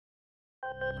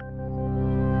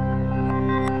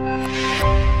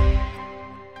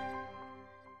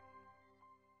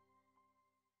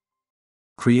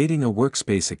Creating a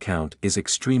WorkSpace account is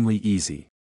extremely easy.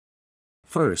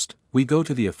 First, we go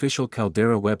to the official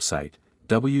Caldera website,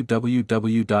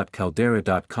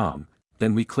 www.caldera.com,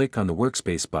 then we click on the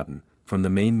WorkSpace button, from the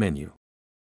main menu.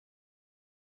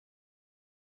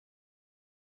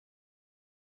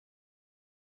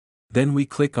 Then we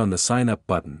click on the Sign Up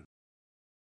button.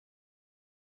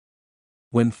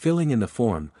 When filling in the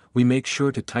form, we make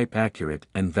sure to type accurate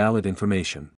and valid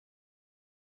information.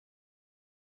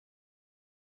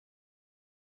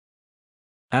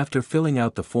 After filling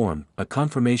out the form, a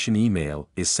confirmation email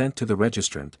is sent to the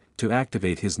registrant to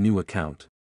activate his new account.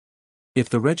 If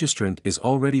the registrant is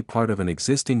already part of an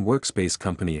existing WorkSpace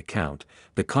company account,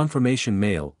 the confirmation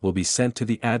mail will be sent to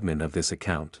the admin of this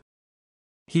account.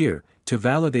 Here, to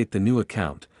validate the new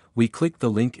account, we click the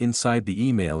link inside the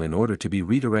email in order to be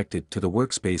redirected to the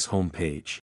WorkSpace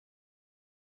homepage.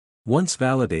 Once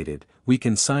validated, we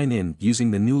can sign in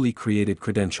using the newly created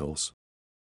credentials.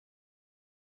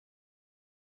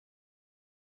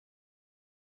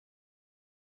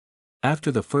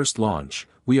 After the first launch,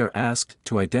 we are asked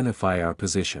to identify our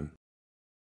position.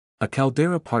 A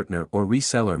Caldera partner or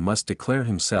reseller must declare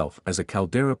himself as a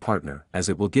Caldera partner, as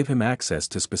it will give him access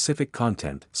to specific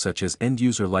content such as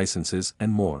end-user licenses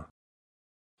and more.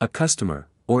 A customer,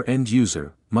 or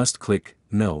end-user, must click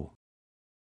No.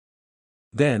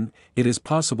 Then, it is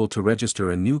possible to register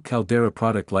a new Caldera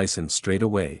product license straight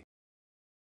away.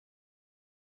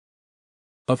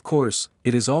 Of course,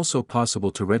 it is also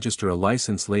possible to register a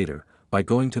license later, by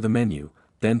going to the menu,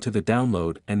 then to the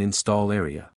download and install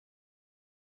area.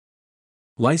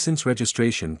 License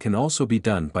registration can also be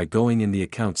done by going in the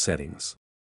account settings.